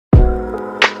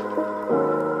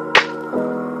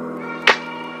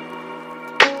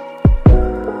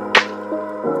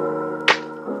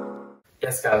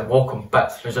Yes guys, welcome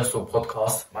back to the Just Talk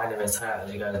podcast. My name is Ty,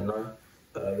 as you guys know.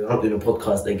 We're not doing a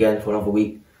podcast again for another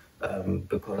week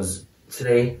because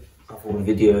today I thought a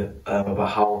video about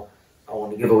how I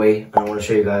want to give away, and I want to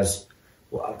show you guys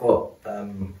what I got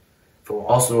from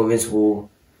Arsenal Invincible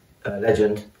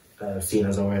legend, seen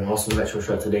as I'm wearing an Arsenal retro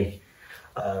shirt today.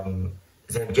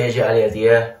 His name is JJ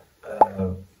Aliadiere.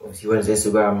 Obviously he went on his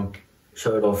Instagram,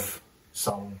 showed off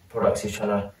some products he's trying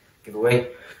to give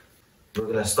away. We're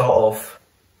going to start off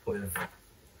with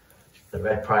the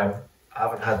red prime. I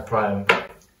haven't had prime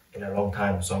in a long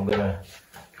time, so I'm going to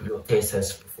do a little taste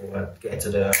test before I get into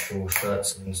the actual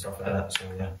shirts and stuff like that. So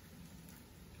yeah.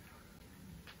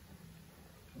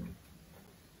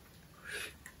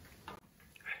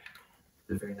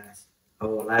 It's very nice. I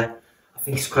won't lie, I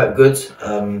think it's quite good.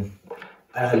 I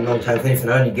had a long time for anything,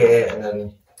 I only get it and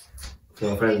then to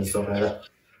my friends and stuff like that.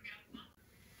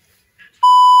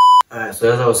 Alright,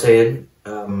 so as I was saying,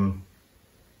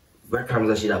 red prime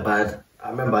was actually that bad. I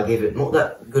remember I gave it not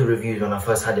that good reviews when I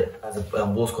first had it as a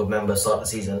Ball Squad member start of the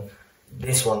season.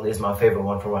 This one is my favourite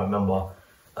one from what I remember.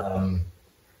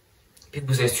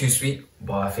 People say it's too sweet,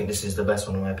 but I think this is the best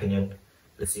one in my opinion.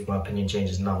 Let's see if my opinion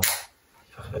changes now.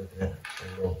 If I can open it.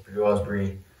 Blue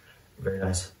raspberry, very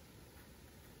nice.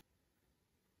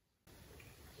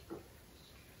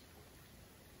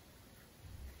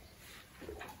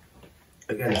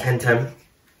 Again, 10-10.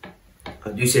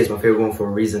 I do say it's my favourite one for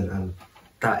a reason, and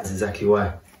that is exactly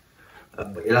why.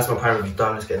 But yeah, that's my prime review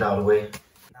done. Let's get that out of the way.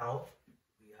 Now,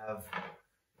 we have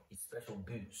these special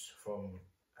boots from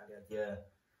Aliadiere.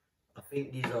 I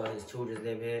think these are his children's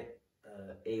name here,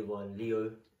 Ava and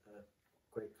Leo.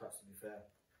 Great cuts to be fair.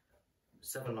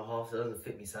 7.5, it doesn't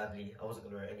fit me sadly. I wasn't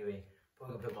going to wear it anyway.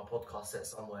 Probably going to put my podcast set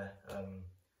somewhere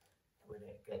when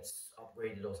it gets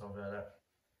upgraded or something like that.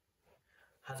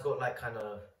 Has got like kind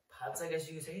of pads, I guess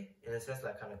you could say, in a sense,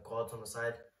 like kind of guards on the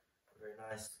side. Very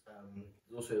nice.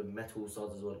 There's also metal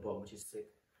studs as well at the bottom, which is sick.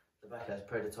 The back has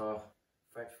Predator,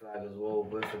 French flag as well,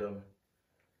 both of them.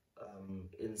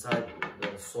 Inside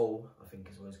the sole, I think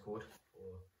is what it's called,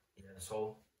 or yeah, the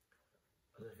sole.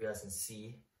 I don't know if you guys can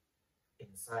see.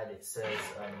 Inside it says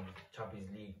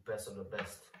Champions League, best of the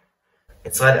best.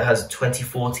 Inside it has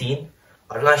 2014.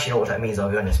 I don't actually know what that means, I'll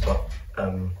be honest, but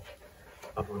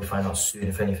I'll probably find out soon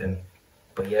if anything.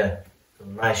 But yeah,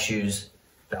 some nice shoes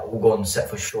that will go on set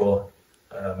for sure.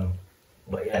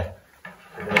 But yeah,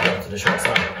 we're gonna go to the shirts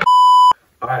now.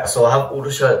 Alright, so I have all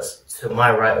the shirts to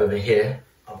my right over here.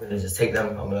 I'm gonna just take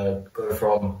them. I'm gonna go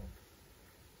from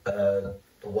no,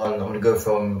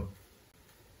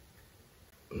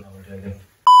 I'm joking.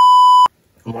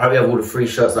 I'm already have all the three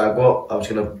shirts that I got. I'm just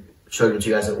gonna show them to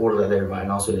you guys in order that they're right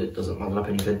now so it doesn't muddle up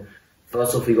anything.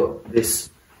 First off, we got this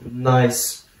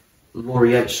nice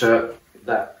L'Orient shirt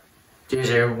that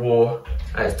JJ wore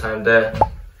at his time there,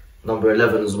 number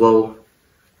 11 as well,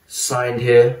 signed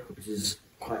here, which is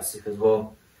quite sick as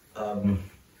well. I'm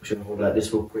just gonna hold like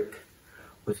this real quick.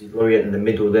 With L'Orient in the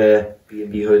middle there,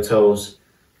 B&B hotels,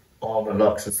 Armour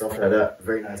Lux and stuff like that.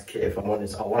 Very nice kit if I'm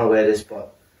honest. I want to wear this,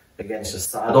 but again, it's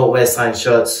just I don't wear signed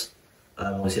shirts.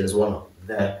 Obviously there's one up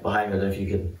there behind me. I don't know if you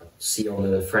can see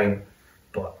on the frame,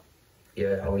 but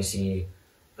yeah, obviously.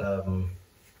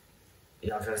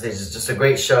 Yeah, I'm trying to say it's just a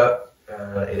great shirt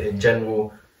in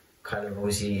general. Kind of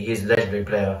obviously he's a legendary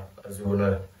player, as we all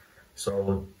know.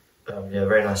 So yeah,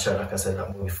 very nice shirt. Like I said,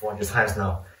 that movie 400 times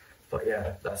now. But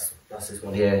yeah, that's this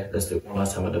one here. Let's do it one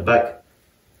last time at the back.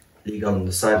 League on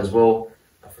the side as well.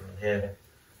 Nothing on here.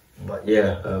 But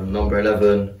yeah, number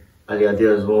 11,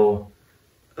 Aliadiere as well.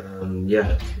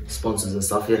 Yeah, sponsors and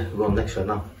stuff. Yeah, we're on the next shirt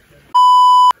now.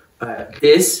 Alright,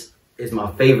 this is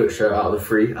my favourite shirt out of the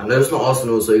three. I know it's not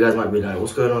Arsenal, so you guys might be like,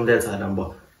 what's going on there, Thailand?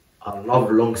 But I love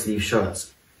long sleeve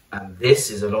shirts. And this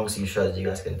is a long sleeve shirt, as you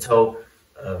guys can tell.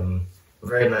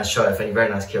 Very nice shirt, if any, very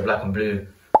nice kit, black and blue.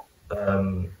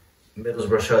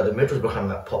 Middlesbrough shirt. The Middlesbrough kind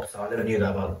of like pops out. I never knew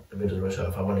that about the Middlesbrough shirt,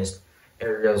 if I'm honest.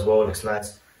 Area as well, looks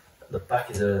nice. The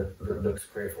back is looks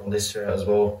great on this shirt as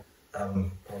well. Let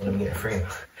me get a frame.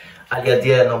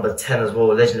 Aliadiere number 10 as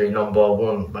well, legendary number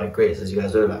 1 by greats, as you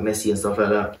guys know, like Messi and stuff like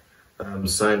that.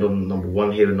 Signed on number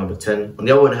 1 here and number 10. On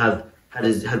the other one had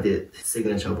the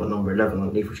signature, but number 11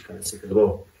 underneath, which is kind of sick as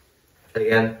well.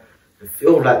 Again, I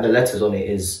feel like the letters on it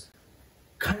is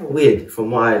kind of weird from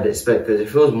what I'd expect, because it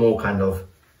feels more kind of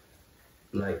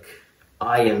like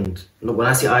ironed. No, when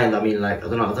I say ironed, I mean like I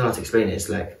don't know how to explain it. It's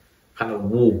like kind of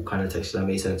wool kind of texture. That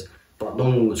makes sense. But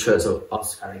normal shirts of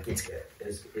us kind of kids get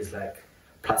is like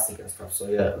plastic and stuff. So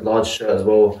yeah, large shirt as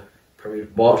well.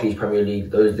 Barclays Premier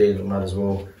League, those days were mad as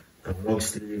well. Long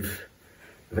sleeve,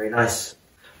 very nice.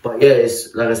 But yeah,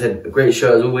 it's like I said, a great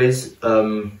shirt as always.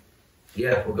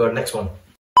 Yeah, we'll go to the next one.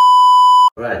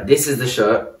 Right, this is the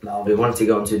shirt that I've been wanting to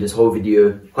get onto this whole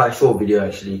video. Quite a short video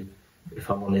actually, if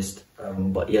I'm honest.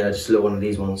 But yeah, just a little one of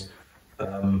these ones.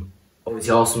 Obviously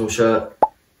Arsenal shirt.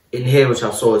 In here, which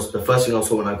I saw, is the first thing I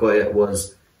saw when I got it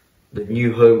was the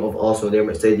new home of Arsenal, the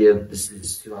Emirates Stadium. This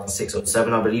is 2006 or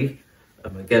 7, I believe.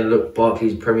 Again, look,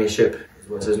 Barclays Premiership.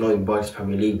 So there's no Barclays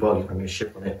Premier League, Barclays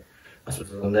Premiership on it. That's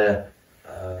what's on there.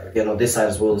 Again, on this side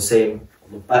as well, the same.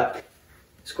 On the back,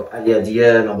 it's got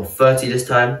Aliadiere, number 30 this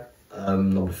time.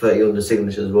 Number 30 on the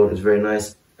signature as well. It's very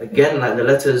nice. Again, like the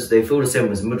letters, they feel the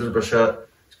same as Middlesbrough shirt.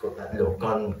 It's got that little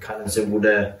gun cannon symbol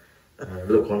there.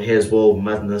 Look on here as well,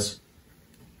 madness.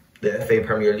 The FA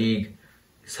Premier League.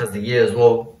 This has the year as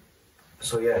well.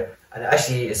 So yeah, and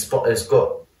actually it's got this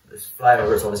fly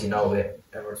Emirates, obviously now with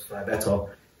Emirates Fly Better.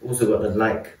 Also got the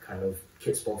Nike kind of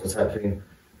kit sponsor type thing.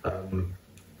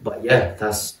 But yeah,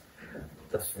 that's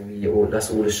for me.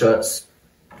 That's all the shirts.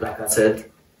 Like I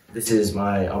said, this is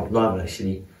my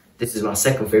this is my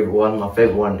second favorite one. My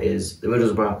favorite one is the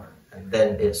Middlesbrough, and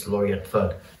then it's Lorient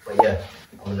third. But yeah,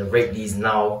 I'm gonna rate these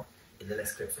now in the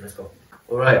next clip. So let's go.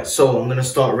 All right, so I'm gonna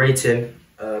start rating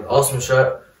Arsenal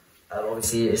shirt.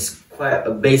 Obviously, it's quite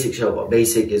a basic shirt, but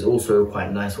basic is also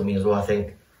quite nice for me as well, I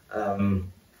think. But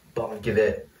I'm gonna give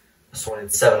it a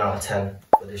solid 7 out of 10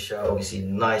 for this shirt. Obviously,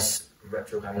 nice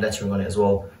retro kind of lettering on it as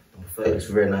well. Number 30 looks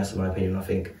very nice in my opinion. I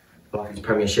think Barclays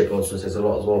Premiership also says a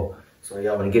lot as well. So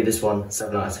yeah, I'm gonna give this one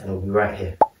 7 out of 10. It'll be right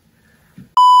here.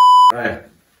 Alright,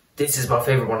 this is my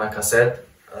favorite one, like I said.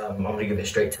 I'm gonna give it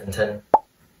straight 10/10.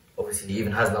 Obviously, it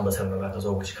even has number 10 on the back as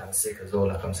well, which is kind of sick as well,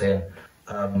 like I'm saying.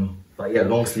 But yeah,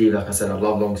 long sleeve, like I said, I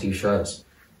love long sleeve shirts.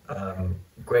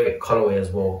 Great colorway as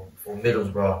well for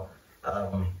Middlesbrough.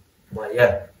 But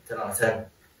yeah, 10 out of 10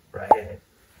 right here.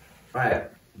 Right,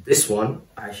 this one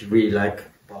I actually really like,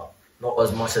 but not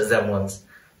as much as them ones.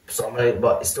 So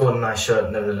but it's still a nice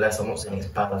shirt nevertheless. I'm not saying it's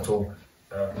bad at all.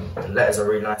 The letters are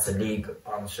really nice. The league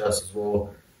on the shirts as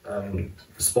well. The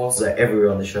sponsors are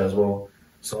everywhere on the shirt as well.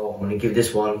 So I'm gonna give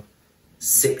this one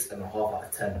 6.5 out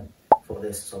of 10 for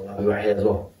this. So I'll be right here as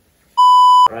well.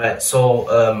 Alright, so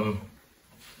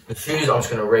the shoes I'm just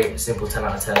gonna rate a simple 10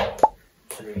 out of 10.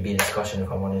 Shouldn't be a discussion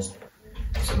if I'm honest.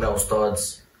 Some metal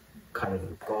studs, kind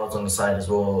of guards on the side as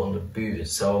well, on the boot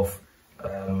itself.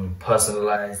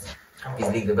 Personalized.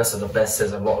 Champions League, the best of the best,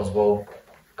 says a lot as well.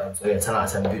 So yeah, 10 out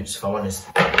of 10 boots if I'm honest.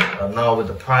 Now with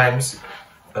the primes,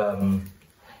 I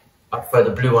prefer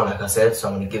the blue one, like I said, so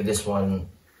I'm gonna give this one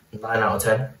 9 out of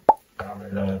 10. And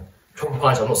I'm gonna triple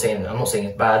punch. I'm not saying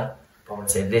it's bad, but I'm gonna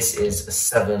say this is a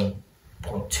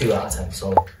 7.2 out of 10.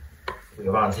 So we're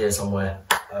around here somewhere.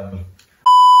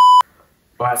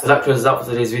 Alright, so that closes out for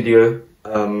today's video.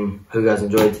 Hope you guys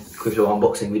enjoyed. Quick little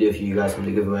unboxing video for you guys from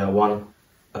the giveaway I won.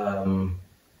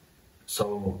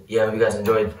 So yeah, hope you guys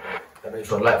enjoyed. Make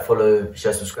sure to like, follow,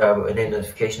 share, subscribe, enable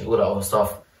notifications, all that other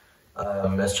stuff.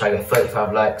 Let's try to get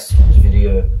 35 likes on this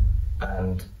video,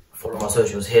 and follow my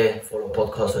socials here, follow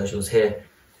podcast socials here,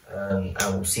 and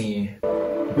we'll see you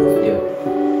in the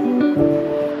video.